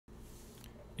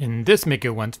In this Make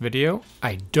It Once video,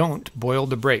 I don't boil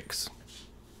the brakes.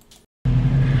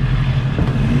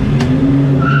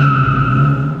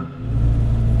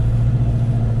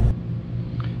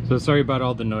 So sorry about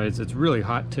all the noise. It's really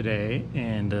hot today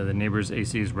and the neighbor's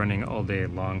AC is running all day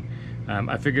long.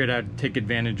 I figured I'd take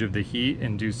advantage of the heat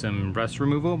and do some rust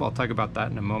removal. I'll talk about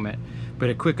that in a moment. But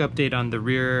a quick update on the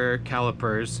rear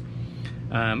calipers.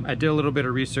 I did a little bit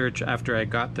of research after I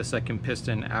got the second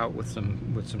piston out with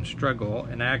some struggle,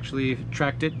 and I actually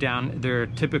tracked it down. They're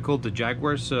typical to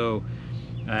Jaguar, so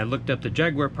I looked up the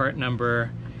Jaguar part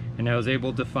number and I was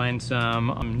able to find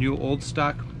some new old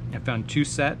stock. I found 2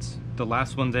 sets. The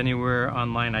last ones anywhere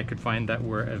online I could find that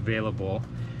were available,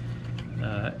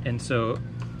 and so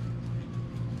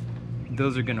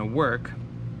those are gonna work.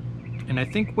 And I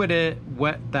think what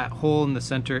that hole in the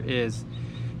center is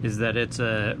that it's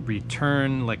a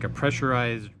return, like a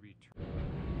pressurized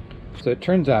return. So it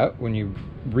turns out when you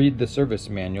read the service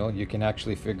manual, you can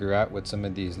actually figure out what some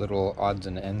of these little odds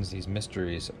and ends, these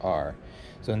mysteries are.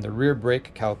 So in the rear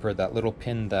brake caliper, that little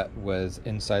pin that was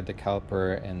inside the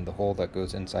caliper and the hole that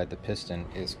goes inside the piston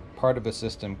is part of a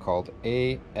system called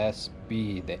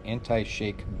A.S.B, the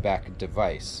anti-shake back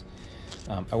device.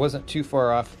 I wasn't too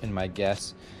far off in my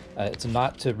guess. It's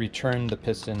not to return the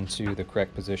piston to the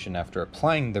correct position after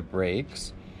applying the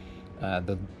brakes.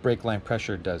 The brake line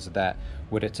pressure does that.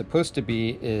 What it's supposed to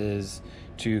be is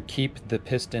to keep the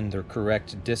piston the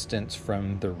correct distance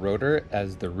from the rotor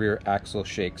as the rear axle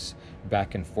shakes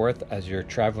back and forth as you're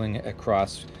traveling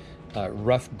across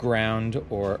rough ground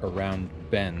or around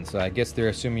bends. So I guess they're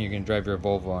assuming you can drive your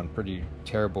Volvo on pretty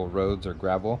terrible roads or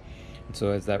gravel. And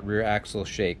so as that rear axle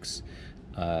shakes,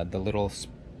 the little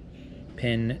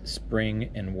pin,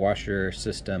 spring, and washer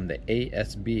system, the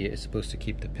A.S.B, is supposed to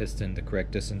keep the piston the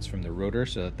correct distance from the rotor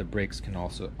so that the brakes can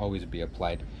also always be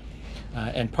applied.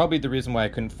 And probably the reason why I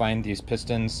couldn't find these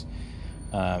pistons,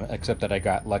 except that I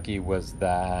got lucky, was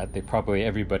that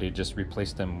everybody just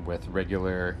replaced them with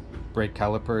regular brake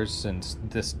calipers, since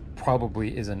this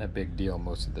probably isn't a big deal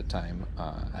most of the time.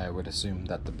 I would assume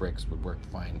that the brakes would work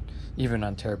fine, even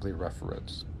on terribly rough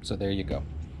roads. So there you go.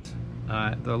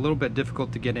 They're a little bit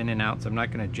difficult to get in and out, so I'm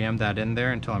not going to jam that in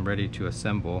there until I'm ready to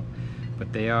assemble.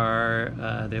 But they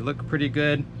look pretty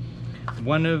good.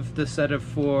 One of the set of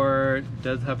 4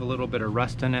 does have a little bit of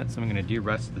rust in it, so I'm going to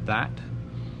de-rust that.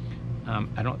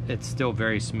 It's still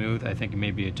very smooth. I think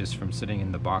maybe it's just from sitting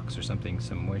in the box or something,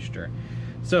 some moisture.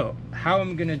 So how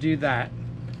I'm going to do that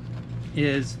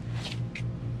is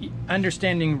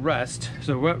understanding rust.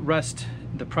 So what rust?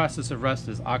 The process of rust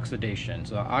is oxidation.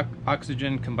 So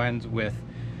oxygen combines with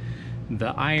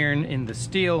the iron in the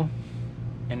steel,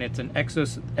 and it's an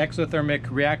exothermic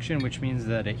reaction, which means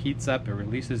that it heats up, it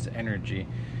releases energy.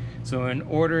 So in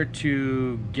order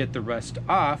to get the rust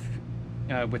off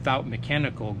without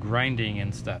mechanical grinding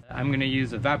and stuff, I'm going to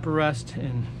use Evaporust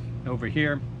over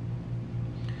here,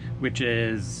 which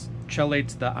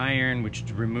chelates the iron, which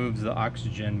removes the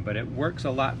oxygen, but it works a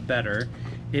lot better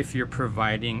if you're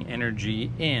providing energy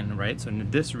in, right? So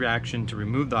this reaction to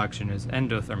remove the oxygen is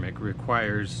endothermic,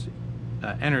 requires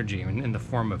energy in the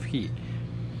form of heat.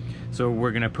 So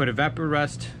we're gonna put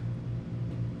Evaporust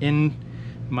in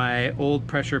my old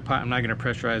pressure pot. I'm not gonna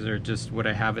pressurize it, just what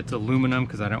I have. It's aluminum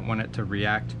because I don't want it to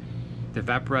react. The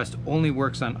Evaporust only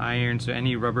works on iron, so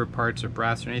any rubber parts or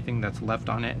brass or anything that's left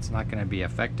on it, it's not gonna be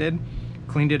affected.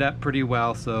 Cleaned it up pretty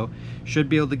well, so should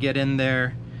be able to get in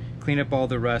there, clean up all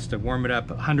the rust, warm it up.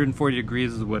 140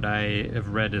 degrees is what I have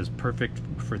read is perfect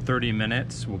for 30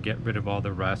 minutes. We'll get rid of all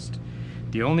the rust.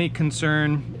 The only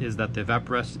concern is that the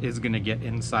Evaporust is going to get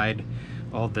inside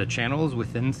all the channels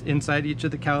inside each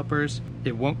of the calipers.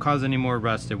 It won't cause any more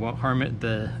rust. It won't harm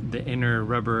the inner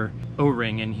rubber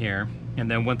O-ring in here. And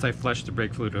then once I flush the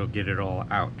brake fluid, it'll get it all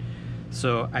out.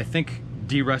 So I think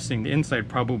de-rusting the inside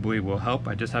probably will help.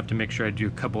 I just have to make sure I do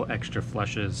a couple extra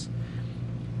flushes,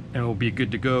 and we'll be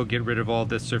good to go. Get rid of all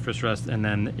this surface rust, and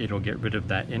then it'll get rid of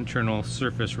that internal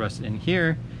surface rust in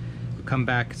here. We'll come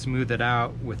back, smooth it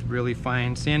out with really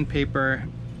fine sandpaper,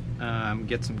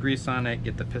 get some grease on it,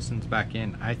 get the pistons back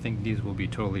in. I think these will be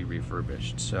totally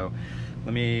refurbished. So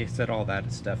let me set all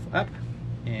that stuff up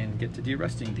and get to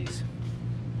de-rusting these.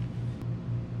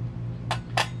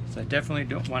 So I definitely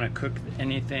don't want to cook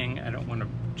anything. I don't want a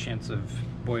chance of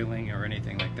boiling or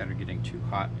anything like that or getting too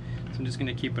hot. So I'm just going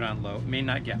to keep it on low. It may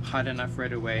not get hot enough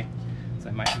right away, so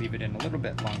I might leave it in a little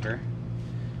bit longer.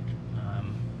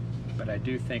 But I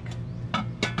do think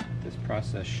this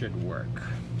process should work.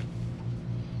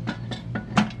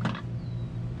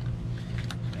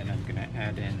 And I'm going to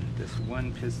add in this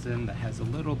one piston that has a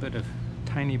little bit of,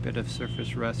 tiny bit of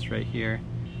surface rust right here.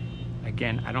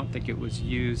 Again, I don't think it was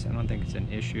used. I don't think it's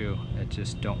an issue. I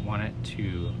just don't want it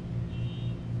to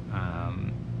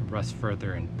rust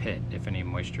further and pit if any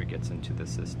moisture gets into the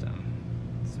system.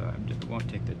 So I won't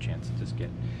take the chance to just get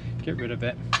rid of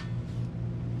it.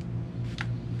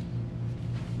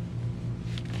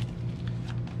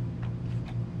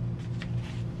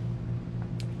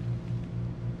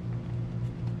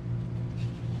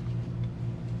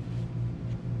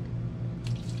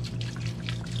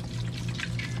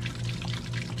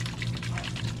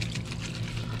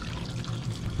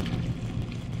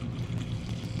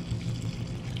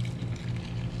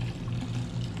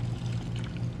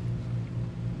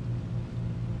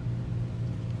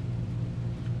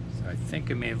 I think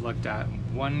I may have looked at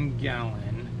 1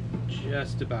 gallon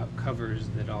just about covers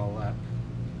it all up.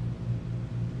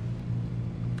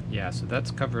 Yeah, so that's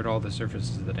covered all the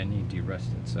surfaces that I need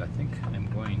de-rusted. So I think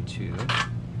I'm going to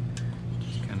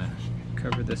just kind of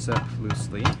cover this up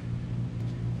loosely.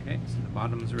 Okay, so the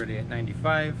bottom's already at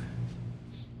 95.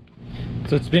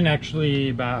 So it's been actually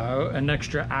about an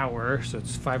extra hour, so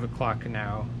it's 5 o'clock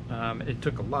now. It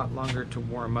took a lot longer to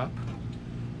warm up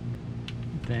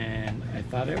than I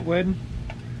thought it would.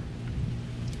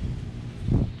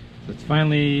 So it's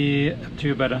finally up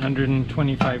to about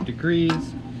 125 degrees.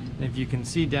 And if you can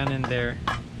see down in there,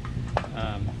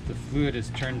 the fluid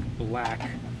has turned black.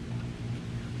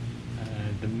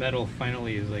 The metal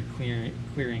finally is like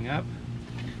clearing up.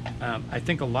 I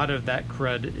think a lot of that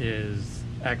crud is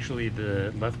actually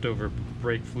the leftover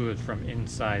brake fluid from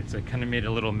inside, so I kind of made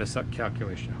a little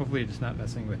miscalculation. Hopefully it's not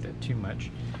messing with it too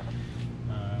much.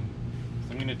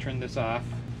 I'm going to turn this off,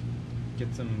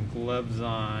 get some gloves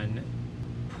on,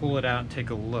 pull it out and take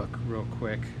a look real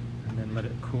quick, and then let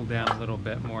it cool down a little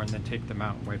bit more, and then take them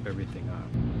out and wipe everything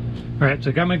off. Alright,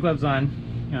 so I got my gloves on.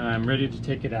 I'm ready to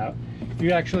take it out. If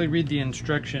you actually read the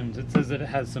instructions, it says that it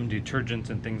has some detergents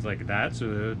and things like that,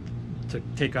 so to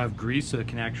take off grease so it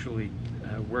can actually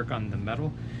work on the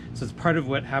metal. So it's part of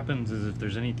what happens is if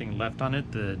there's anything left on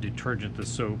it, the detergent, the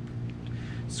soap,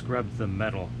 scrubs the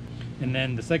metal. And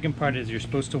then the second part is you're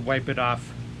supposed to wipe it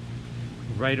off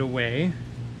right away.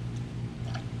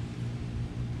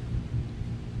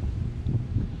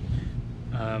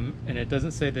 And it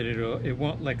doesn't say that it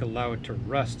won't like allow it to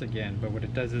rust again, but what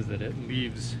it does is that it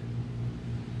leaves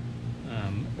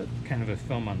kind of a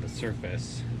film on the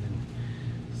surface. And then,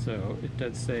 so it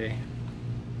does say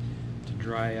to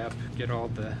dry up, get all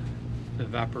the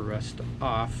Evaporust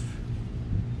off.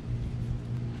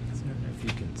 I don't know if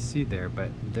you can see there, but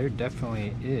there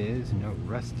definitely is no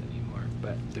rust anymore,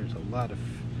 but there's a lot of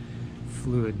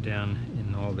fluid down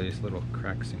in all these little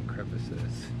cracks and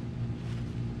crevices.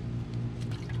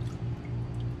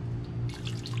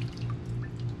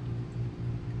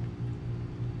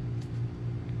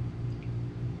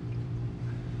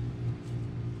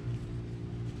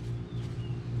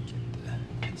 Get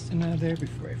the piston out of there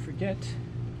before I forget.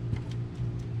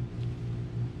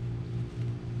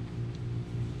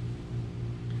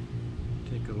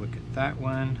 Take a look at that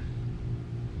one.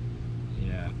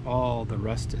 Yeah, all the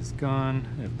rust is gone.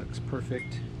 It looks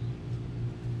perfect.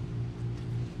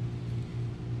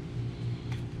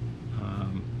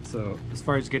 So as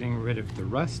far as getting rid of the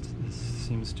rust, this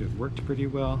seems to have worked pretty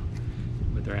well.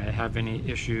 Whether I have any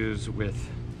issues with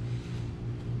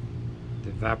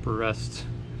the Evaporust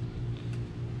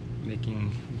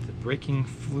making the braking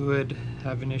fluid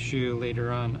have an issue later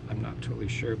on, I'm not totally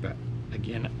sure, but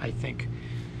again, I think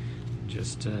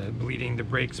just bleeding the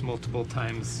brakes multiple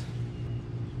times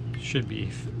should be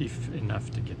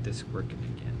enough to get this working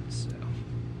again. So